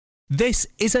This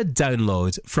is a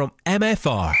download from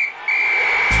MFR.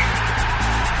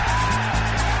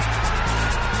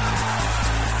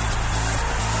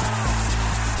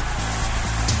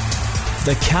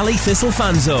 The Caley Thistle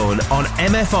Fan Zone on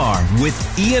MFR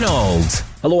with Ian Auld.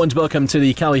 Hello and welcome to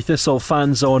the Caley Thistle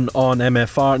Fan Zone on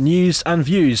MFR. News and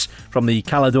views from the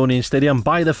Caledonian Stadium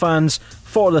by the fans,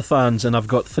 for the fans. And I've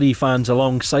got three fans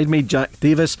alongside me: Jack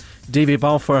Davis, Davy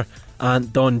Balfour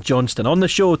and Don Johnston. On the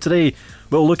show today,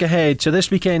 we'll look ahead to this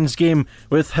weekend's game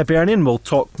with Hibernian. We'll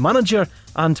talk manager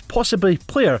and possibly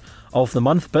player of the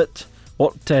month. But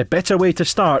what better way to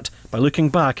start by looking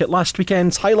back at last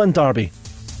weekend's Highland Derby?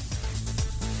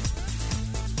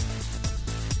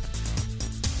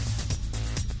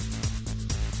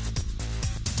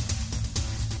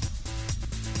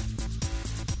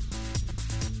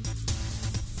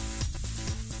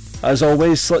 As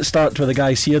always, let's start with the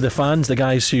guys here, the fans, the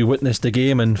guys who witnessed the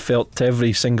game and felt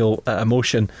every single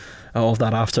emotion of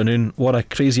that afternoon. What a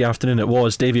crazy afternoon it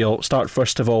was. Davey, I'll start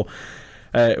first of all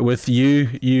with you.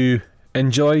 You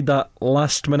enjoyed that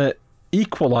last minute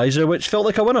equaliser, which felt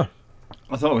like a winner.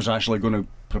 I thought I was actually going to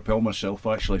propel myself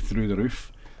through the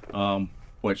roof,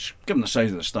 which, given the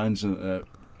size of the stands at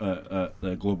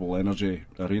the Global Energy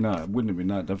Arena, it wouldn't have been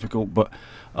that difficult. But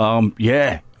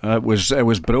it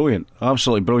was brilliant,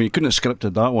 absolutely brilliant. You couldn't have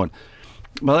scripted that one.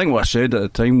 But I think what I said at the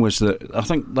time was that I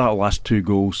think that last two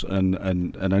goals in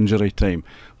injury time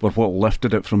were what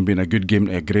lifted it from being a good game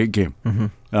to a great game. Mm-hmm.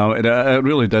 It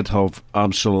really did have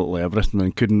absolutely everything,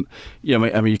 and couldn't. Yeah,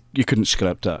 I mean, you couldn't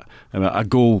script it. I mean, a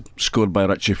goal scored by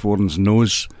Richie Foran's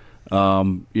nose.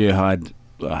 You had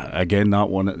again that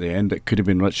one at the end. It could have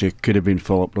been Richie, could have been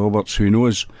Philip Roberts. Who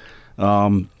knows?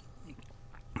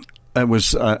 It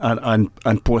was and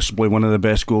possibly one of the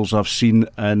best goals I've seen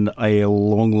in a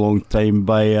long time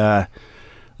by our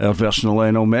version of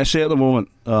Lionel Messi at the moment,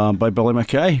 by Billy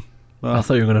Mackay. I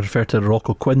thought you were going to refer to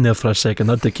Rocco Quinn there for a second.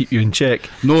 I had to keep you in check.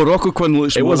 No, Rocco Quinn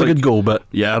looks. It was a good goal, but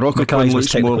yeah, Rocco Quinn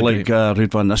looks more like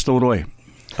Ruud van Nistelrooy.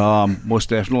 Most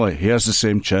definitely, he has the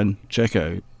same chin. Check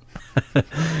it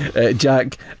out.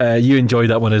 Jack, you enjoyed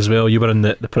that one as well. You were in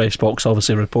the press box,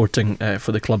 obviously reporting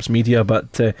for the club's media,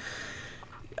 but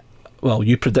well,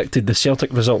 you predicted the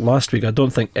Celtic result last week. I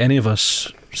don't think any of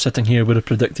us sitting here would have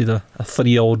predicted a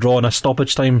 3-3 draw in a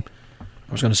stoppage time.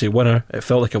 I was going to say winner. It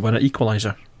felt like a winner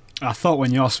equaliser. I thought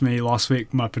when you asked me last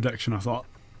week my prediction, I thought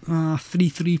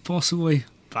 3-3 possibly,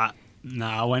 but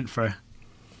I went for.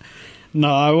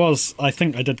 I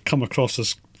think I did come across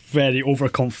as very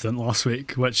overconfident last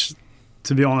week, which,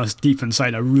 to be honest, deep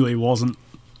inside I really wasn't.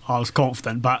 I was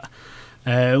confident, but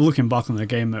looking back on the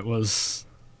game, it was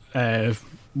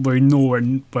we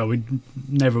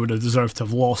never would have deserved to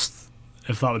have lost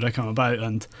if that would have come about.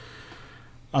 And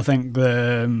I think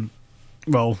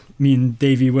me and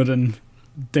Davey were in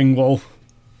Dingwall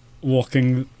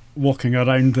walking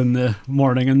around in the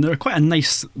morning, and there were quite a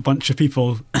nice bunch of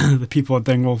people. The people at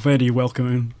Dingwall, very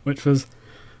welcoming, which was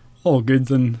all good,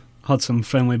 and had some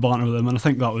friendly banter with them. And I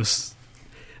think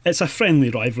it's a friendly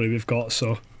rivalry we've got,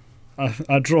 so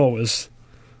a draw was,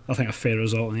 I think, a fair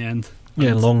result in the end.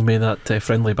 Yeah, long may that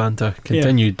friendly banter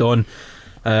continue. Yeah. Don,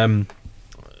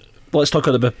 let's talk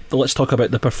about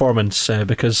the performance,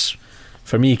 because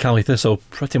for me, Caley Thistle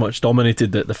pretty much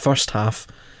dominated the first half.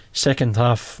 Second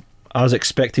half, as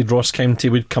expected, Ross County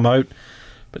would come out,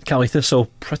 but Caley Thistle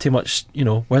pretty much,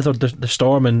 weathered the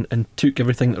storm and took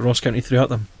everything that Ross County threw at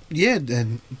them. Yeah,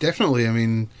 definitely. I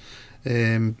mean,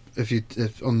 we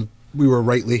were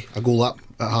rightly a goal up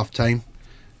at half time.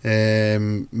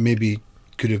 Maybe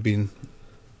could have been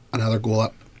another goal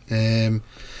up. And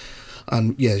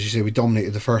yeah, as you say, we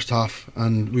dominated the first half,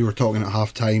 and we were talking at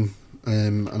half time,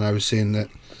 and I was saying that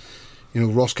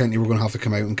Ross County were going to have to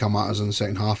come out and come at us in the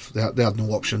second half. They had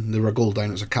no option. They were a goal down.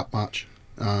 It was a cup match,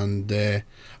 and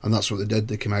that's what they did.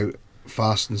 They came out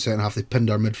fast in the second half. They pinned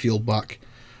our midfield back,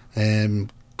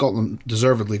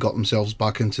 deservedly got themselves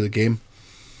back into the game.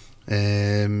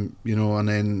 And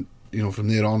then from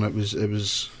there on it was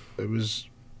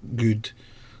good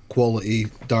quality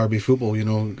derby football,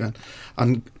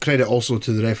 and credit also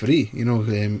to the referee,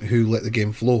 who let the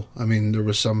game flow. I mean, there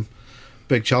was some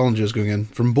big challenges going in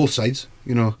from both sides,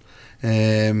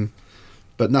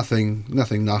 but nothing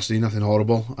nasty, nothing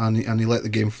horrible, and he let the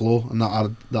game flow, and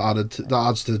that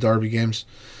adds to the derby games.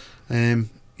 It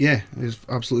was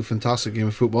absolutely fantastic game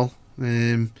of football.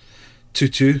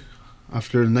 2-2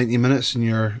 after 90 minutes, and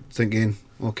you're thinking,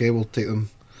 okay, we'll take them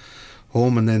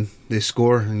home, and then they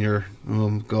score, and you're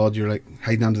like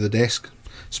hiding under the desk,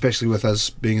 especially with us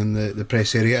being in the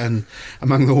press area and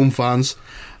among the home fans.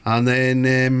 And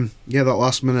then that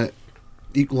last minute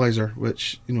equaliser,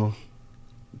 which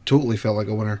totally felt like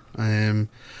a winner. And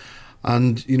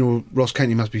Ross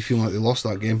County must be feeling like they lost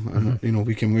that game, and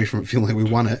we came away from it feeling like we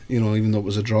won it. Even though it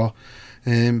was a draw.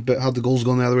 But had the goals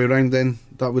gone the other way around, then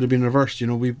that would have been reversed.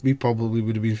 We probably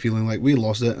would have been feeling like we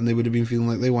lost it, and they would have been feeling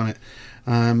like they won it.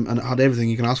 And it had everything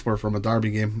you can ask for from a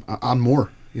derby game, and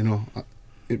more.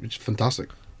 It was fantastic.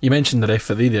 You mentioned the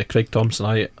referee there, Craig Thompson.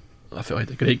 I felt he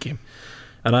had a great game,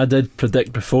 and I did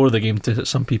predict before the game to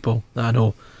some people that I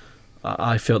know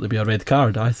I felt there'd be a red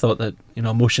card. I thought that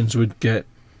emotions would get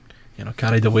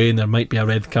carried away and there might be a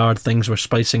red card. Things were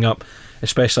spicing up,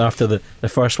 especially after the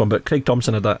first one. But Craig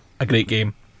Thompson had a great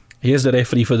game. He is the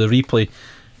referee for the replay.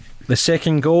 The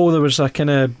second goal, there was a kind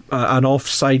of an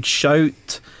offside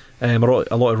shout. A lot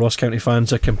of Ross County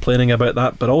fans are complaining about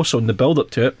that, but also in the build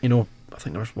up to it, I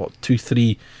think there was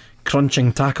 2-3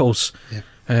 crunching tackles,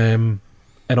 and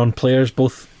on players,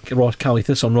 both Caley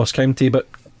Thistle and Ross County. But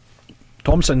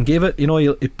Thompson gave it.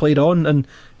 He played on, and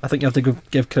I think you have to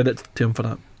give credit to him for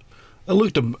that.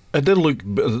 It did look.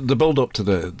 The build up to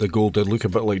the goal did look a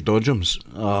bit like dodgems.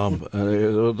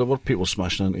 There were people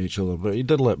smashing into each other, but he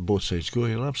did let both sides go.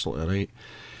 You're absolutely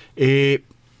right.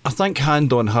 I think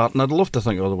hand on heart, and I'd love to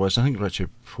think otherwise. I think Richie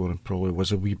Foran probably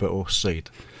was a wee bit offside,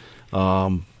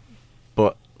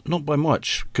 but not by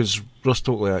much, because Ross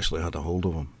totally actually had a hold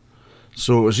of him.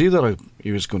 So it was either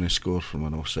he was going to score from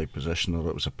an offside position, or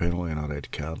it was a penalty and a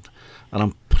red card. And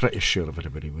I'm pretty sure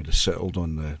everybody would have settled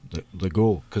on the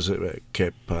goal, because it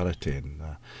kept parity.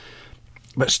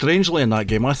 But strangely in that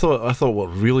game, I thought what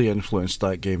really influenced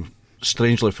that game,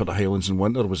 strangely for the Highlands in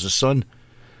winter, was the sun.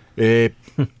 And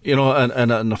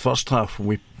in the first half when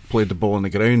we played the ball on the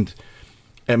ground,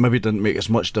 it maybe didn't make as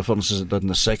much difference as it did in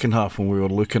the second half when we were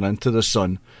looking into the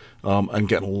sun and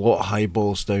getting a lot of high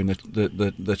balls down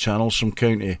the channels from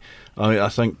County. I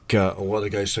think a lot of the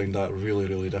guys found that really,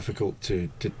 really difficult to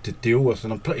deal with,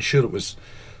 and I'm pretty sure it was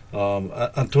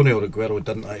Antonio Reguero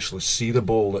didn't actually see the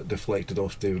ball that deflected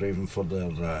off Dave Raven for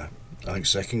their I think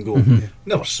second goal.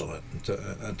 Never saw it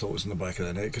until it was in the back of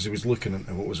the net, because he was looking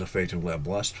at what was effectively a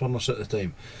blast furnace at the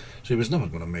time, so he was never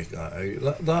going to make that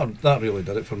out. That really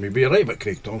did it for me. But you're right about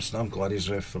Craig Thompson. I'm glad he's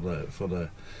ref for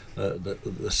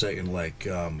the second leg.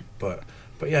 But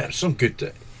yeah, some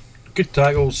good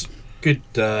tackles, good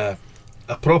a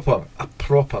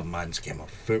proper man's game of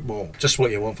football. Just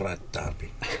what you want for a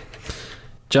derby.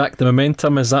 Jack, the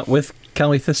momentum, is that with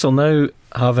Caley Thistle now,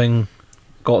 having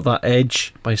got that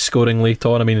edge by scoring late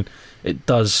on? I mean, it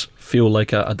does feel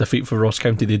like a defeat for Ross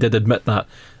County. They did admit that.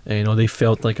 They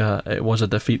felt like it was a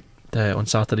defeat on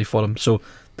Saturday for them. So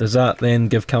does that then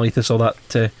give Caley Thistle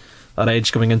that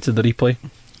edge going into the replay?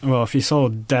 Well, if you saw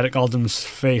Derek Adams'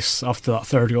 face after that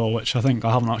third goal, which I think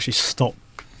I haven't actually stopped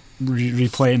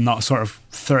replaying that sort of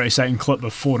 30-second clip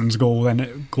of Foran's goal, then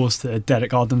it goes to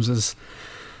Derek Adams'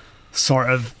 sort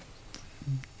of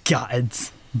gutted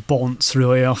bounce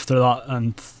really after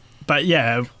that. But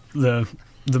yeah, the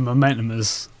momentum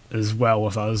is well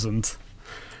with us, and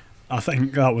I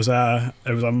think that was a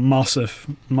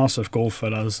massive goal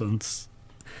for us, and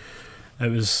it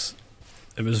was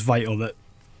vital that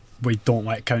we don't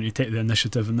let County take the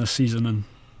initiative in this season, and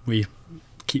we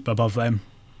keep above them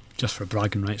just for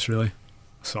bragging rights, really.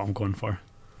 That's what I'm going for.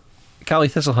 Caley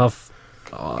Thistle have,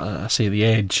 the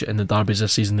edge in the derbies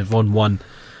this season. They've won one.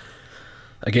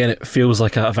 Again, it feels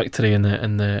like a victory in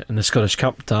the Scottish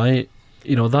Cup tie.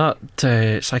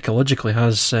 That psychologically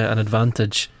has an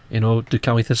advantage. Do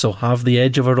Caley Thistle have the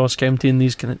edge over Ross County in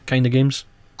these kind of games?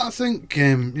 I think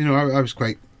I was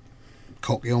quite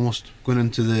cocky almost going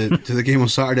into the game on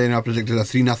Saturday, and I predicted a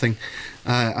 3-0,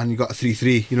 and you got a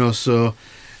 3-3. So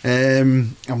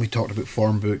and we talked about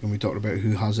form book, and we talked about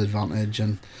who has advantage,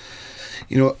 and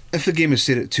if the game had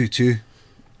stayed at 2-2,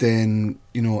 then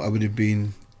I would have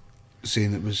been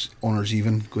saying it was honours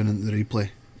even going into the replay,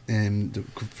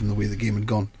 from the way the game had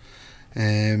gone.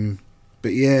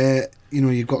 But yeah,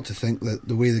 you've got to think that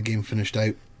the way the game finished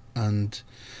out, and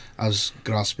as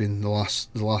grasping the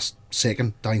last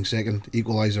dying second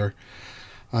equaliser,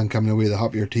 and coming away the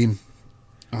happier team,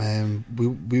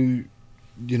 we've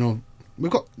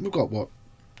got what,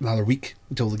 another week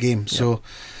until the game. Yeah. So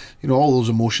all those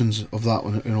emotions of that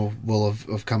one will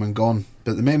have come and gone,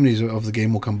 but the memories of the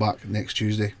game will come back next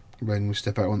Tuesday when we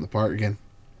step out on the park again,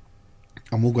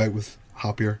 and we'll go out with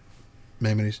happier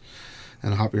memories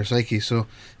and a happier psyche. So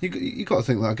you got to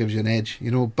think that gives you an edge,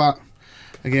 But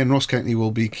again, Ross County will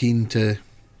be keen to,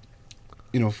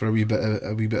 for a wee bit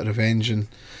of revenge, and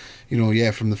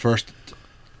from the first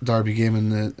derby game in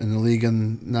the league,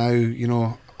 and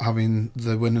now having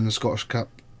the win in the Scottish Cup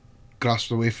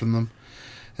grasped away from them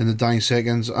in the dying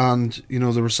seconds, and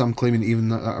there was some claiming even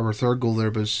that our third goal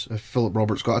there was, if Philip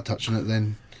Roberts got a touch on it,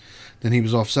 then then he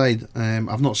was offside.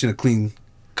 I've not seen a clean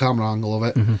camera angle of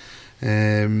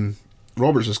it.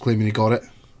 Roberts is claiming he got it.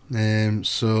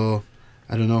 So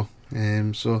I don't know.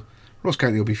 So Ross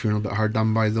County will be feeling a bit hard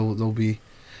done by. They'll be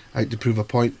out to prove a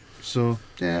point. So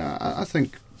yeah, I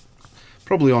think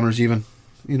probably honours even.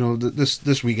 You know,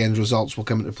 this weekend's results will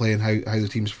come into play and how the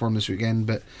teams perform this weekend.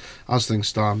 But as things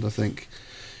stand, I think,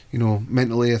 you know,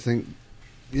 mentally, I think,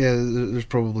 yeah, there's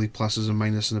probably pluses and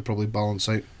minuses, and they'll probably balance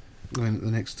out going to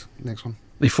the next one.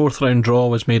 The fourth round draw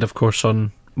was made, of course,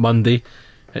 on Monday.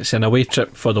 It's an away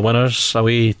trip for the winners,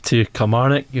 away to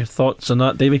Kilmarnock. Your thoughts on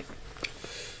that, Davy?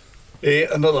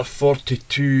 Another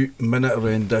 42-minute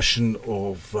rendition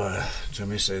of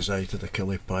Jimmy Says Aye to the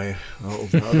Killie Pie.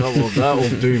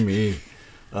 That'll do me.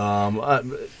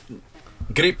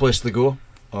 Great place to go.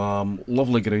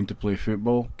 Lovely ground to play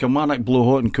football. Kilmarnock blow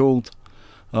hot and cold.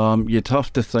 You'd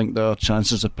have to think that our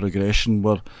chances of progression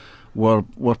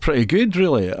were pretty good,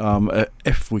 really,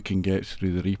 if we can get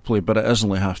through the replay. But it is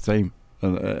only half time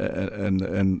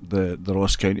in the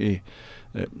Ross County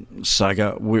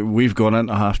saga. We've gone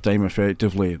into half time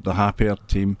effectively the happier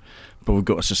team, but we've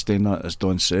got to sustain that, as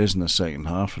Don says, in the second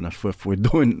half. And if we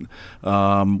don't,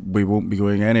 we won't be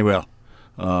going anywhere.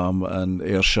 And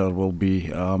Ayrshire will be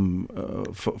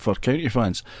for county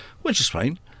fans, which is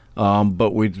fine.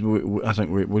 But I think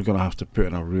we're going to have to put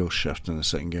in a real shift in the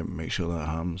second game to make sure that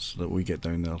happens, that we get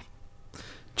down there.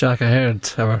 Jack, I heard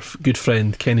our good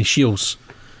friend Kenny Shields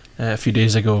a few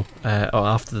days ago,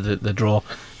 after the draw,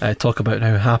 talk about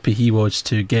how happy he was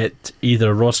to get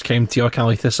either Ross County or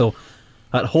Caley Thistle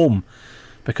at home,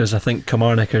 because I think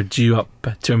Kilmarnock are due up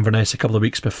to Inverness a couple of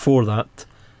weeks before that.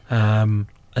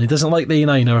 And he doesn't like the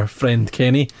A9, our friend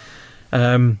Kenny.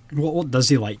 What does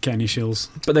he like, Kenny Shields?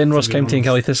 But then Ross County and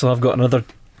Caley Thistle have got another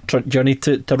journey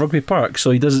to Rugby Park, so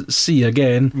he doesn't see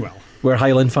again where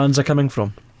Highland fans are coming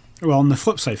from. Well, on the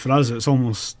flip side for us, it's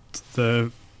almost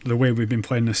the way we've been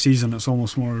playing this season. It's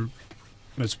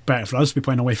better for us to be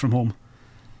playing away from home.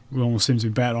 We almost seem to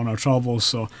be better on our travels.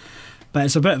 So, but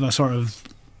it's a bit of a sort of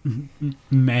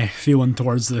meh feeling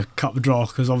towards the cup draw,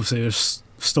 because obviously there's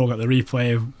still got the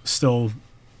replay, still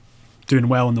doing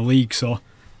well in the league. So,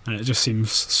 and it just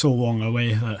seems so long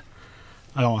away that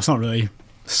I don't know, it's not really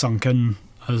sunk in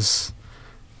as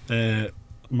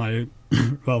my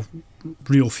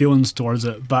real feelings towards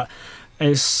it. But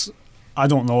I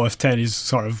don't know if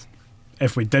Terry's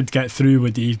if we did get through,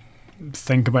 would he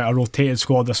think about a rotated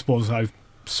squad? I suppose how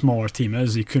small our team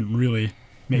is, he couldn't really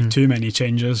make too many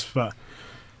changes. But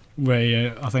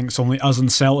I think it's only us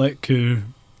and Celtic who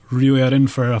really are in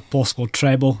for a possible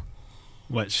treble,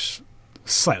 which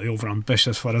is slightly over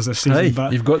ambitious for us this season. Hey,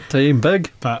 but you've got to aim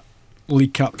big. But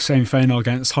League Cup semi-final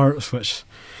against Hearts, which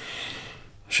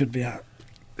should be a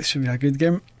good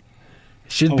game.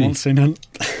 Should I be. won't say none.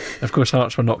 Of course,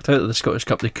 Hearts were knocked out of the Scottish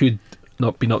Cup. They could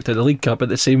not be knocked out of the League Cup at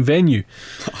the same venue.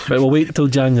 But we'll wait till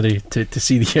January to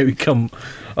see the outcome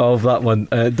of that one.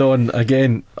 Don,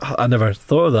 again, I never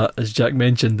thought of that. As Jack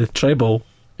mentioned, the treble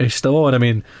is still on. I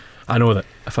mean, I know that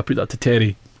if I put that to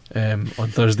Terry on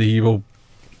Thursday, he will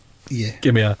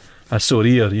give me a sore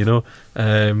ear, you know.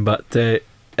 But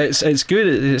it's good.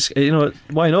 It's, you know,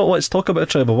 why not? Let's talk about a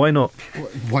treble. Why not?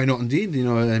 Why not? Indeed, you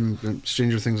know,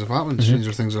 stranger things have happened.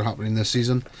 Stranger things are happening this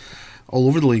season, all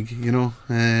over the league. You know,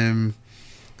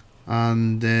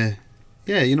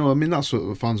 yeah, you know, I mean, that's what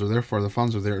the fans are there for. The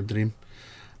fans are there to dream,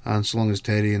 and so long as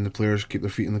Terry and the players keep their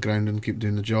feet on the ground and keep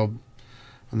doing the job,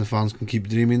 and the fans can keep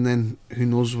dreaming, then who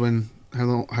knows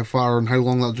how far and how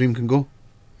long that dream can go.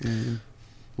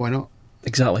 Why not?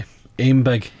 Exactly. Aim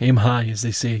big, aim high, as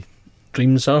they say.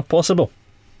 Dreams are possible.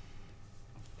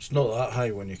 It's not that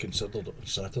high when you consider that on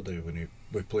Saturday, when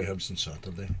we play Hibs on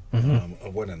Saturday. A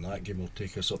win in that game will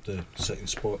take us up to second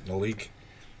spot in the league.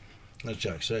 As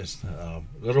Jack says,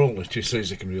 there are only two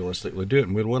sides that can realistically do it,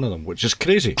 and we're one of them, which is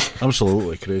crazy.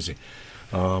 Absolutely crazy.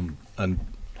 And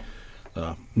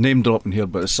name dropping here,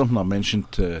 but it's something I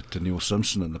mentioned to Neil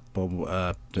Simpson in the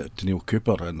pub, to Neil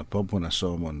Cooper in the pub when I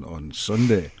saw him on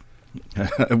Sunday.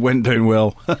 It went down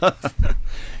well.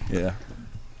 Yeah.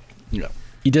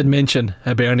 You did mention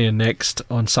Hibernian next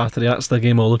on Saturday. That's the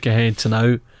game we'll look ahead to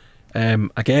now.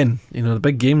 Again, you know, the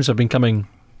big games have been coming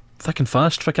thick and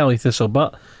fast for Caley Thistle,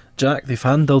 but Jack, they've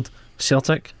handled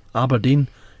Celtic, Aberdeen,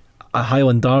 a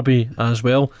Highland derby as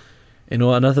well. You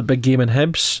know, another big game in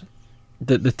Hibs.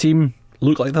 The team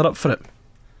look like they're up for it.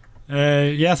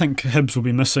 Yeah, I think Hibs will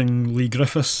be missing Lee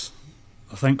Griffiths.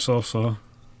 I think so. So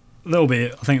they'll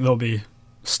be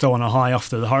still on a high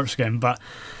after the Hearts game, but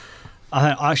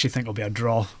I actually think it'll be a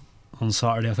draw on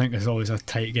Saturday. I think it's always a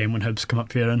tight game when Hibs come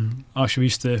up here, and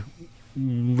actually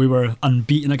we were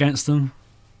unbeaten against them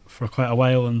for quite a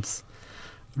while, and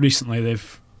recently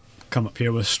they've come up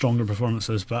here with stronger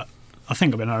performances, but I think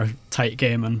it'll be another tight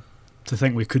game, and to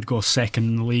think we could go second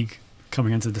in the league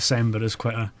coming into December is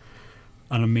quite an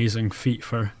amazing feat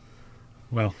for,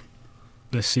 well,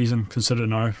 this season,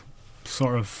 considering our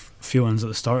sort of feelings at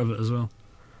the start of it as well.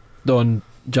 Don,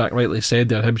 Jack rightly said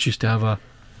there, Hibs used to have a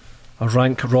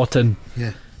rank rotten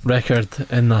record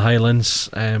in the Highlands.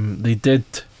 They did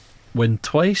win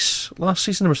twice last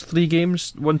season. There was 3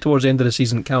 games. One towards the end of the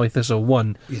season, Cali Thistle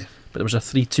won, but there was a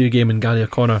 3-2 game, and Gary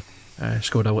O'Connor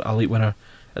scored a late winner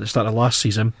at the start of last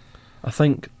season. I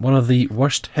think one of the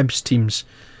worst Hibs teams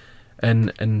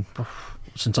in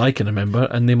since I can remember,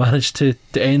 and they managed to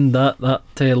end that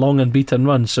long unbeaten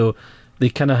run. So they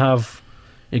kind of have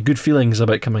good feelings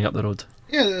about coming up the road.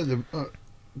 Yeah,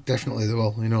 definitely they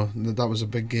will. You know, that was a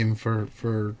big game for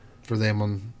them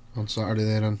on Saturday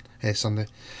there and Sunday,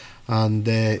 and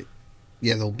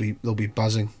they'll be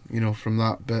buzzing, you know, from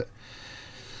that. But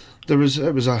it was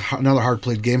another hard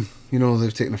played game. You know,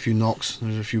 they've taken a few knocks,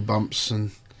 there's a few bumps,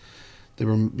 and they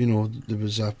were, you know, there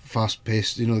was a fast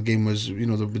paced. You know, the game was, you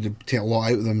know, they take a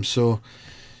lot out of them. So,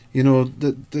 you know,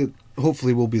 the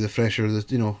hopefully will be the fresher.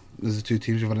 You know, the two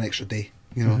teams have an extra day.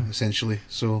 You know, essentially.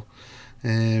 So.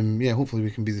 Hopefully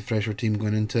we can be the fresher team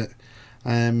going into it.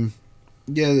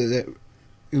 You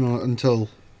know, until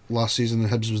last season, the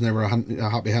Hibs was never a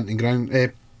happy hunting ground.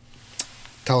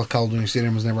 Caledonian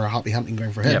Stadium was never a happy hunting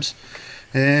ground for Hibs.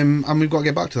 And we've got to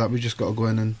get back to that. We've just got to go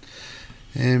in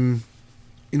and,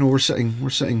 you know, we're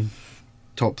sitting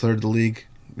top third of the league.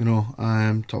 You know,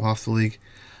 top half of the league,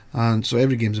 and so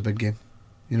every game's a big game.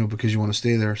 You know, because you want to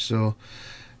stay there. So,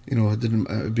 you know, it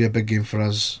would be a big game for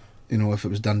us. You know, if it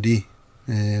was Dundee.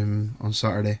 On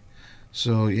Saturday,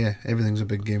 so yeah, everything's a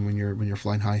big game when you're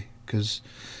flying high, because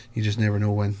you just never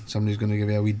know when somebody's going to give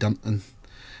you a wee dunt and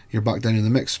you're back down in the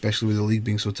mix. Especially with the league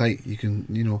being so tight, you can,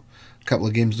 you know, a couple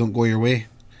of games don't go your way,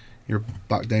 you're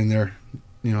back down there,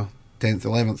 you know, 10th,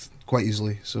 11th quite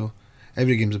easily. So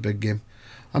every game's a big game,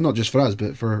 and not just for us,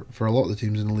 but for a lot of the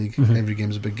teams in the league. Every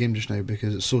game's a big game just now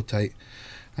because it's so tight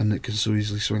and it can so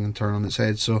easily swing and turn on its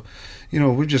head. So, you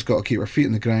know, we've just got to keep our feet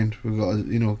in the ground. We've got to,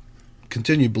 you know,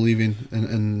 continue believing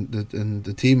in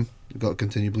the team. They've got to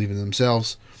continue believing in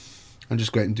themselves and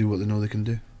just go out and do what they know they can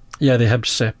do. Yeah, the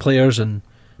Hibs players and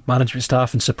management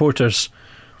staff and supporters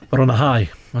were on a high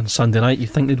on Sunday night. You'd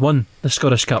think they'd won the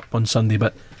Scottish Cup on Sunday,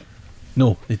 but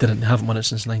no, they didn't. They haven't won it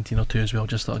since 1902 as well.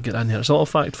 Just thought I'd get that in there. It's a little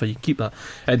fact for you. Keep that.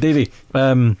 Davey,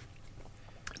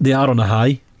 they are on a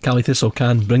high. Cali Thistle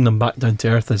can bring them back down to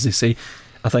earth, as they say.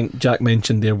 I think Jack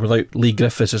mentioned there, without Lee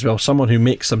Griffiths as well, someone who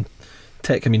makes them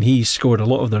tick. I mean, he's scored a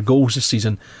lot of their goals this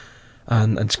season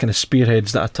and kind of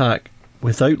spearheads that attack.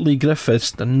 Without Lee Griffiths,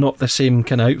 they're not the same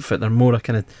kind of outfit. They're more a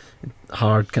kind of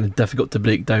hard, kind of difficult to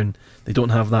break down. They don't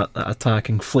have that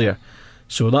attacking flair.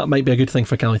 So that might be a good thing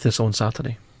for Cali Thistle on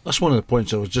Saturday. That's one of the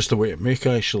points I was just away to make,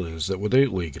 actually, is that without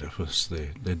Lee Griffiths,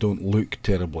 they don't look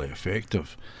terribly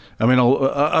effective. I mean,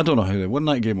 I don't know how they won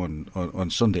that game on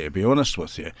Sunday, to be honest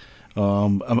with you.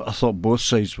 I thought both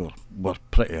sides were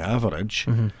pretty average.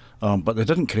 But they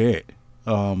didn't create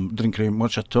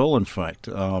much at all. In fact,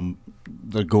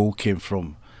 the goal came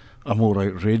from a more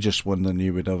outrageous one than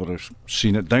you would ever have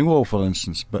seen at Dingwall, for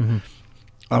instance. But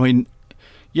I mean,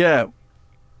 yeah,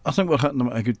 I think we're hitting them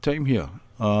at a good time here.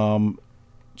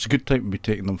 It's a good time to be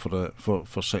taking them for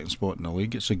second spot in the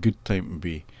league. It's a good time to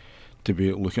be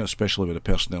looking at, especially with the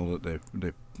personnel that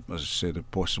they as I said,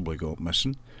 have possibly got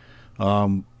missing.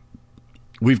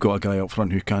 We've got a guy up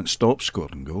front who can't stop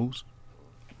scoring goals.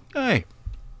 Aye,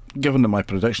 given that my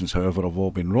predictions, however, have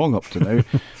all been wrong up to now,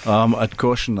 I'd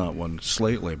caution that one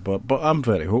slightly. But I'm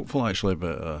very hopeful, actually,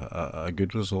 about a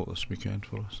good result this weekend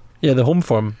for us. Yeah, the home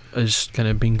form has kind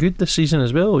of been good this season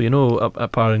as well. You know,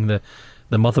 apart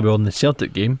the Motherwell and the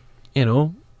Celtic game, you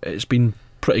know, it's been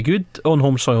pretty good on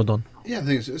home soil, Don. Yeah, I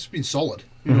think it's been solid.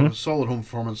 You know, solid home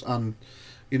performance, and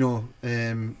you know,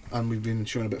 and we've been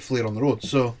showing a bit of flair on the road.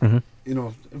 So you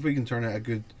know, if we can turn out a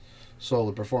good,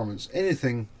 solid performance,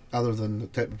 anything other than the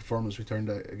type of performance we turned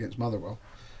out against Motherwell,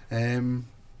 yeah,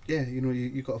 you know,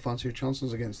 you've got to fancy your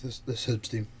chances against this Hibs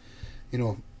team. You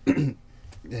know,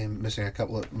 missing a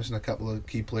couple of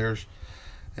key players.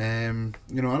 You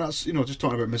know, and that's, you know, just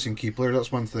talking about missing key players,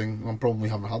 that's one problem we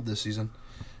haven't had this season.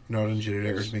 You know, our injury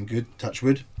rate has been good, touch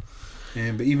wood.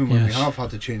 But even when we have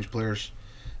had to change players,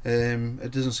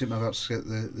 it doesn't seem to have upset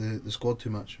the squad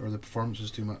too much, or the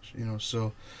performances too much. You know,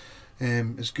 so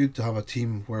it's good to have a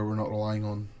team where we're not relying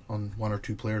on one or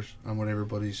two players, and where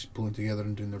everybody's pulling together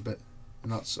and doing their bit.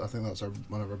 And I think that's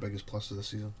one of our biggest pluses this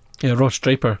season. Yeah, Ross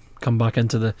Draper come back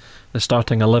into the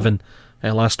starting 11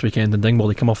 last weekend in Dingwall.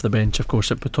 He come off the bench, of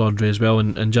course, at Pittodrie as well.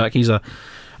 And Jack, he's a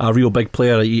real big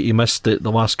player. He missed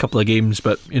the last couple of games,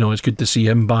 but it's good to see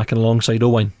him back and alongside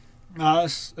Owain.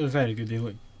 That's a very good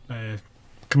deal.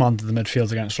 Commanded the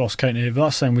midfield against Ross County, but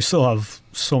that's saying we still have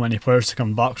so many players to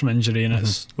come back from injury, and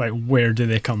it's like, where do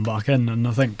they come back in? And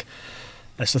I think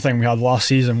it's the thing we had last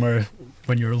season where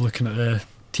when you were looking at the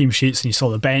team sheets and you saw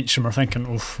the bench and we're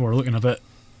thinking, we're looking a bit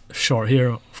short here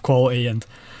of quality. And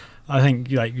I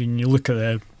think like when you look at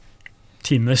the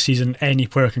team this season, any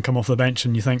player can come off the bench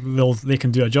and you think they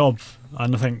can do a job.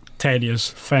 And I think Teddy has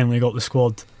finally got the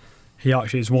squad he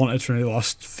actually has wanted for the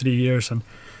last 3 years, and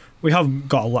we have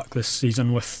got a luck this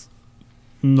season with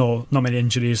not many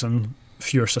injuries and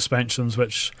fewer suspensions,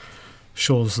 which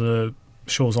shows on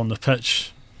the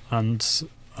pitch, and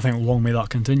I think long may that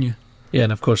continue. Yeah,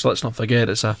 and of course let's not forget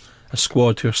it's a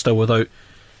squad who are still without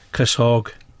Chris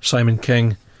Hogg, Simon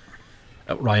King,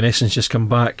 Ryan Essence just come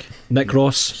back, Nick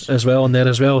Ross as well in there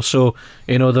as well, so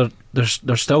there's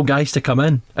still guys to come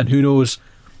in, and who knows,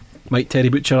 might Terry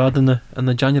Butcher add in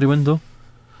the January window?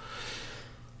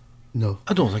 No,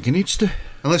 I don't think he needs to,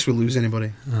 unless we lose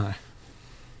anybody. Aye.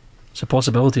 It's a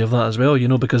possibility of that as well,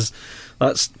 because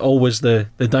that's always the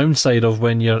downside of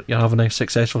when you're having a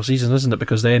successful season, isn't it?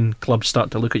 Because then clubs start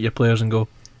to look at your players and go,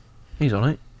 he's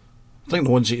alright. I think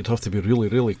the ones that you'd have to be really,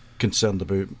 really concerned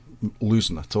about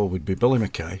losing at all would be Billy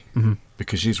Mackay,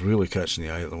 because he's really catching the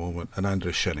eye at the moment, and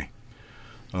Andrew Shinnie.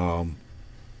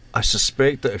 I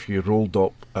suspect that if you rolled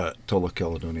up at Tulla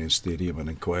Caledonian Stadium and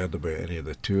inquired about any of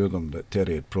the two of them, that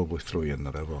Terry would probably throw you in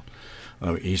the river.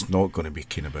 He's not going to be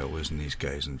keen about losing these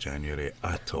guys in January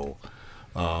at all.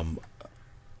 And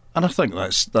I think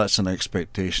that's an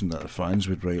expectation that the fans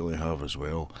would rightly have as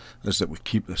well, is that we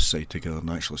keep this side together and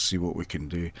actually see what we can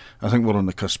do. I think we're on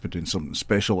the cusp of doing something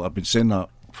special. I've been saying that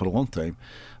for a long time.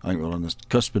 I think we're on the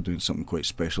cusp of doing something quite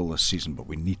special this season, but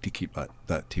we need to keep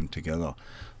that team together.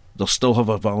 They'll still have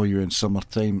a value in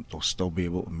summertime. They'll still be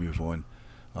able to move on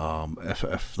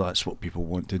if that's what people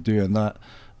want to do, and that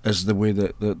is the way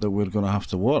that we're going to have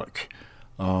to work.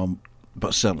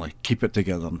 But certainly keep it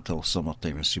together until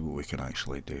summertime and see what we can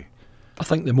actually do. I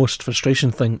think the most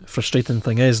frustrating thing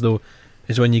is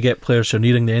when you get players who are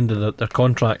nearing the end of their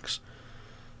contracts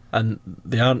and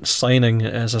they aren't signing.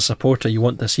 As a supporter, you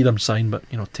want to see them sign, but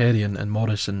Terry and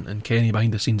Morris and Kenny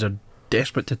behind the scenes are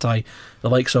desperate to tie the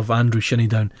likes of Andrew Shinnie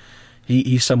down.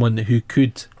 He's someone who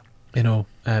could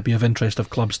be of interest of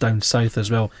clubs down south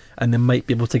as well, and they might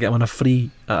be able to get him on a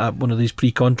free one of these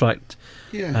pre-contract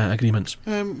agreements.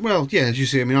 Well, yeah, as you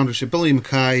say, Andrew said, Billy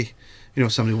Mackay,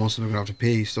 if somebody wants him, they're going to have to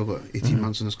pay. He's still got 18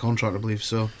 months on his contract, I believe,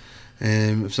 so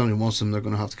if somebody wants him, they're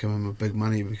going to have to come in with big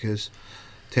money, because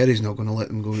Terry's not going to let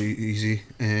them go easy.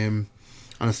 And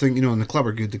I think, and the club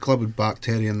are good. The club would back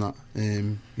Terry in that,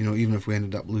 even if we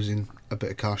ended up losing a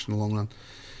bit of cash in the long run.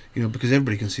 Because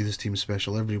everybody can see this team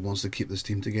special. Everybody wants to keep this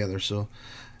team together. So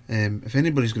if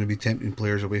anybody's going to be tempting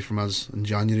players away from us in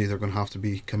January, they're going to have to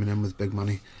be coming in with big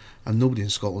money. And nobody in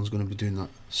Scotland's going to be doing that.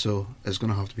 So it's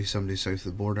going to have to be somebody south of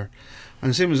the border.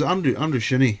 And the same as Andrew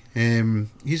Shinnie.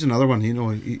 He's another one.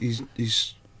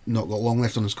 He's not got long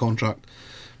left on his contract.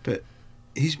 But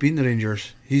he's been the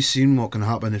Rangers. He's seen what can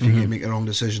happen if you make a wrong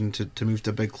decision to move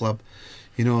to a big club.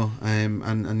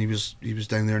 And he was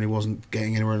down there and he wasn't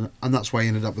getting anywhere, and that's why he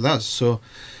ended up with us. So,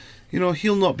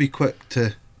 he'll not be quick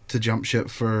to jump ship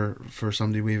for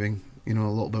somebody waving, a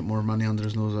little bit more money under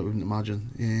his nose, I wouldn't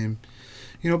imagine.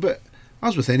 But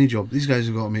as with any job, these guys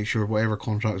have got to make sure whatever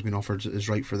contract has been offered is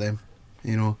right for them,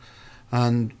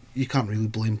 and you can't really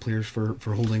blame players for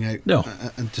holding out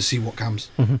and to see what comes.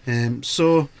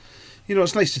 So,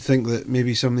 it's nice to think that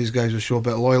maybe some of these guys will show a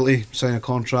bit of loyalty, sign a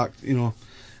contract,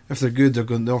 if they're good,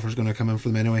 the offer's going to come in for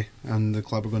them anyway, and the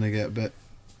club are going to get a bit.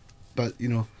 But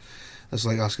it's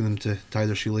like asking them to tie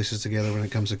their shoelaces together when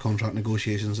it comes to contract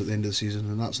negotiations at the end of the season,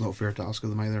 and that's not fair to ask of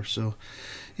them either. So,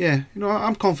 yeah,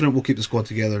 I'm confident we'll keep the squad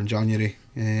together in January,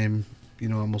 and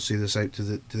we'll see this out to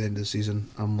the end of the season,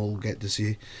 and we'll get to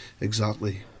see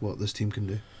exactly what this team can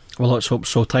do. Well, let's hope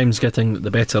so. Time's getting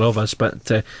the better of us,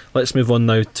 but let's move on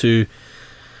now to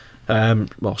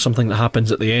something that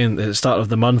happens at the start of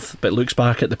the month, but looks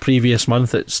back at the previous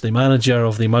month. It's the Manager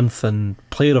of the Month and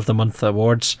Player of the Month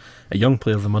awards, a Young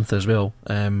Player of the Month as well.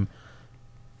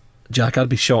 Jack, I'd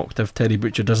be shocked if Terry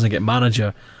Butcher doesn't get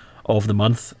Manager of the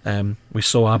Month. We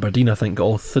saw Aberdeen, I think, got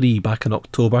all three back in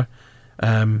October.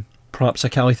 Perhaps a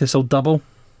Cali Thistle double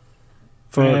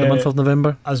for the month of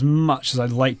November. As much as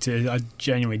I'd like to, I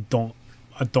genuinely don't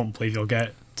believe you'll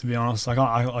get. To be honest,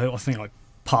 I think like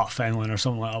Pat Fenlon or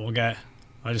something like that will get.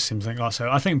 I just seem to think that's how.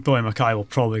 I think Billy Mackay will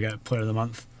probably get Player of the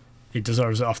Month. he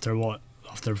deserves it after the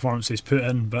performance he's put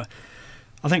in. But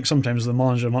I think sometimes the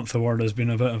Manager of the Month award has been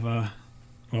a bit of a,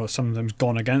 well, it's sometimes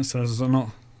gone against us, is it not?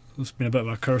 It's been a bit of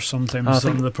a curse sometimes.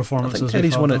 Some of the performances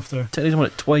Terry's we've won had it. after. Terry's won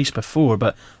it twice before,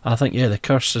 but I think the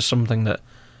curse is something that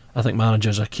I think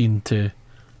managers are keen to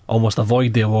almost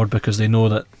avoid the award because they know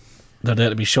that they're there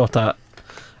to be shot at.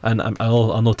 And I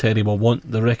know Terry will want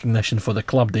the recognition for the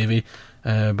club, Davy,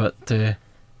 but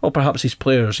well, perhaps these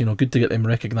players, good to get them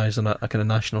recognised on a kind of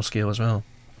national scale as well.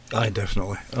 Aye,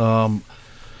 definitely. I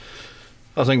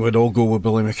think we'd all go with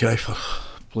Billy Mackay for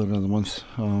Player of the Month.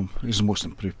 He's the most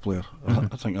improved player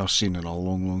I think I've seen in a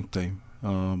long, long time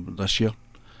this year.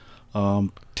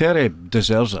 Terry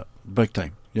deserves it, big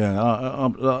time. Yeah,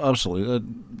 absolutely.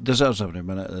 Deserves every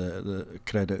minute the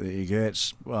credit that he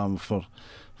gets for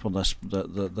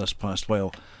this past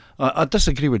while. I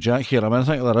disagree with Jack here. I mean, I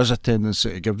think there is a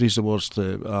tendency to give these awards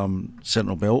to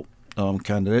Central Belt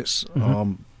candidates,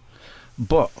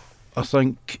 but I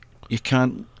think you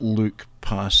can't look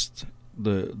past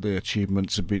the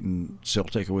achievements of beating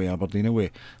Celtic away, Aberdeen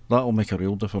away. That will make a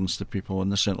real difference to people in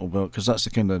the Central Belt because that's the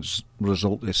kind of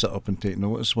result they sit up and take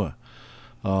notice with.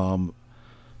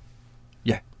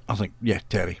 I think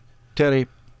Terry, Billy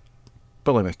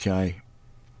Mackay,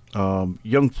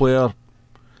 young player.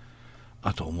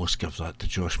 I'd almost give that to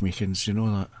Josh Meekins. You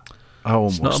know that I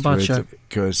almost would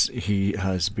because he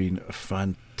has been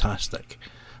fantastic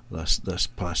this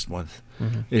past month.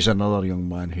 He's another young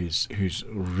man who's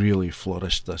really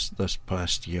flourished this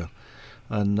past year,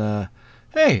 and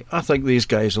hey, I think these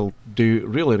guys will do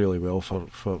really, really well for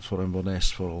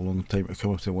Inverness for a long time to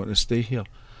come if they want to stay here.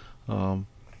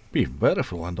 Be even better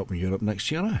if we land up in Europe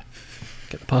next year, eh?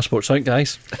 Get the passports out,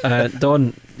 guys.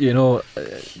 Don,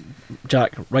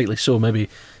 Jack, rightly so, maybe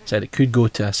said it could go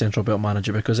to a Central Belt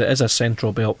manager because it is a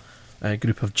Central Belt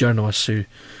group of journalists who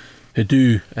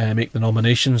do make the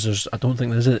nominations. I don't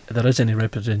think there is any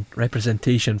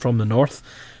representation from the North,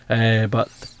 but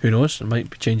who knows? It might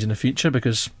be changing in the future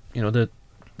because the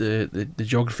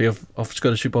geography of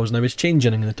Scottish football now is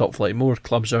changing in the top flight. More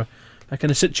clubs are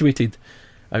kind of situated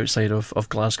outside of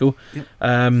Glasgow. Yep.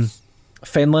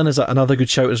 Fenlon is another good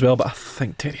shout as well, but I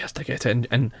think Terry has to get it,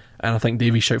 and I think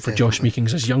Davy's shout for Josh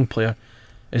Meekins as young player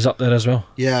is up there as well.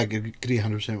 Yeah, I agree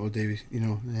 100% with Davy.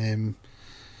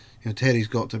 Terry's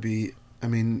got to be. I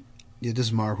mean, it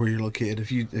doesn't matter where you're located.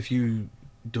 If you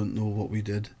don't know what we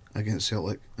did against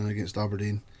Celtic and against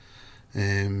Aberdeen,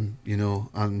 and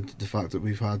the fact that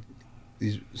we've had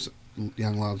these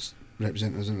young lads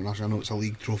represent us internationally. I know it's a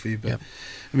league trophy, but yep.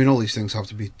 I mean, all these things have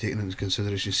to be taken into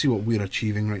consideration. See what we're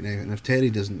achieving right now, and if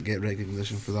Terry doesn't get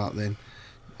recognition for that, then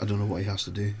I don't know what he has to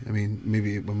do. I mean,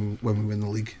 maybe when we win the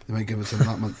league, they might give it to him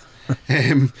that month. But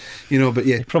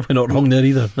yeah, probably not wrong there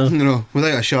either. No,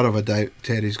 without a shadow of a doubt,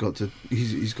 Terry's got to.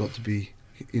 He's got to be,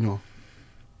 in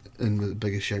with the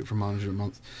biggest shout for Manager of the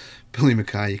Month. Billy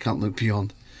Mackay, you can't look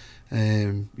beyond.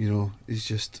 He's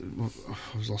just.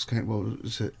 I was lost count. What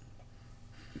was it?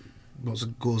 What's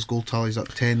the goal tally's at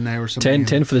 10 now or something?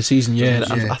 10 for the season, yeah.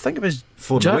 I think it was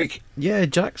 4 Jack, in a week. Yeah,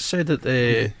 Jack said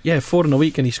that 4 in a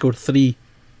week and he scored 3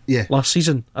 last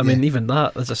season. I mean, even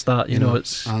that as a start,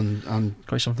 it's and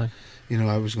quite something.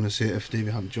 I was going to say if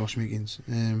Davey had Josh Meekins.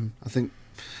 I think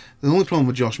the only problem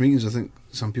with Josh Meekins, I think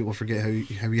some people forget how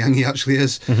young he actually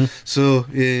is. Mm-hmm. So,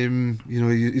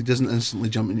 he doesn't instantly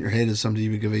jump in your head as somebody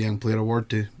you would give a young player award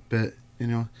to. But,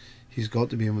 he's got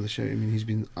to be in with a shout. I mean, he's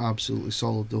been absolutely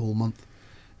solid the whole month.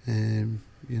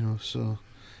 So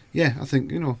yeah, I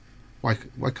think why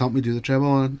can't we do the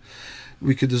treble? And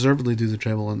we could deservedly do the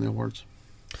treble in the awards.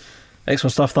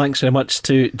 Excellent stuff. Thanks very much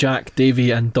to Jack,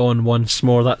 Davey, and Don once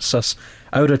more. That's us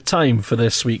out of time for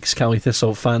this week's Cali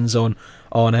Thistle Fan Zone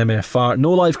on MFR.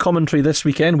 No live commentary this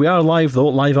weekend. We are live though,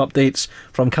 live updates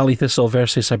from Cali Thistle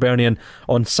versus Hibernian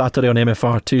on Saturday on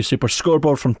MFR2 Super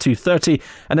Scoreboard from 2:30,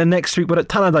 and then next week we're at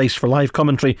Tannadice for live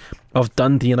commentary of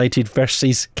Dundee United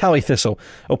versus Cali Thistle.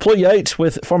 I'll play you out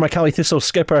with former Cali Thistle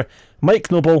skipper Mike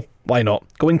Noble, why not,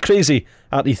 going crazy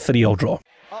at the 3-3 draw.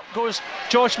 Up goes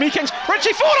Josh Meekins,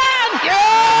 Richie Foran!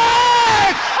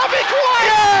 Yes! A big one!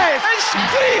 Yes! It's 3-3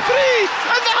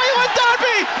 in the Highland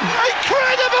Derby!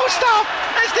 Incredible stuff!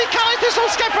 It's the Cali Thistle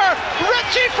skipper,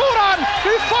 Richie Foran,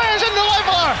 who fires in the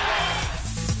leveller!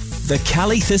 The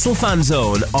Cali Thistle Fan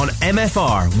Zone on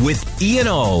MFR with Ian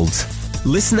Auld.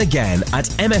 Listen again at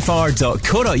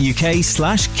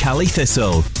mfr.co.uk/Cali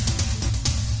Thistle.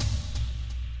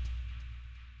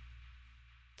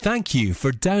 Thank you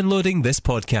for downloading this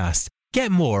podcast.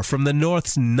 Get more from the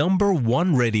North's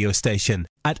 #1 radio station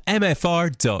at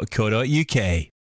mfr.co.uk.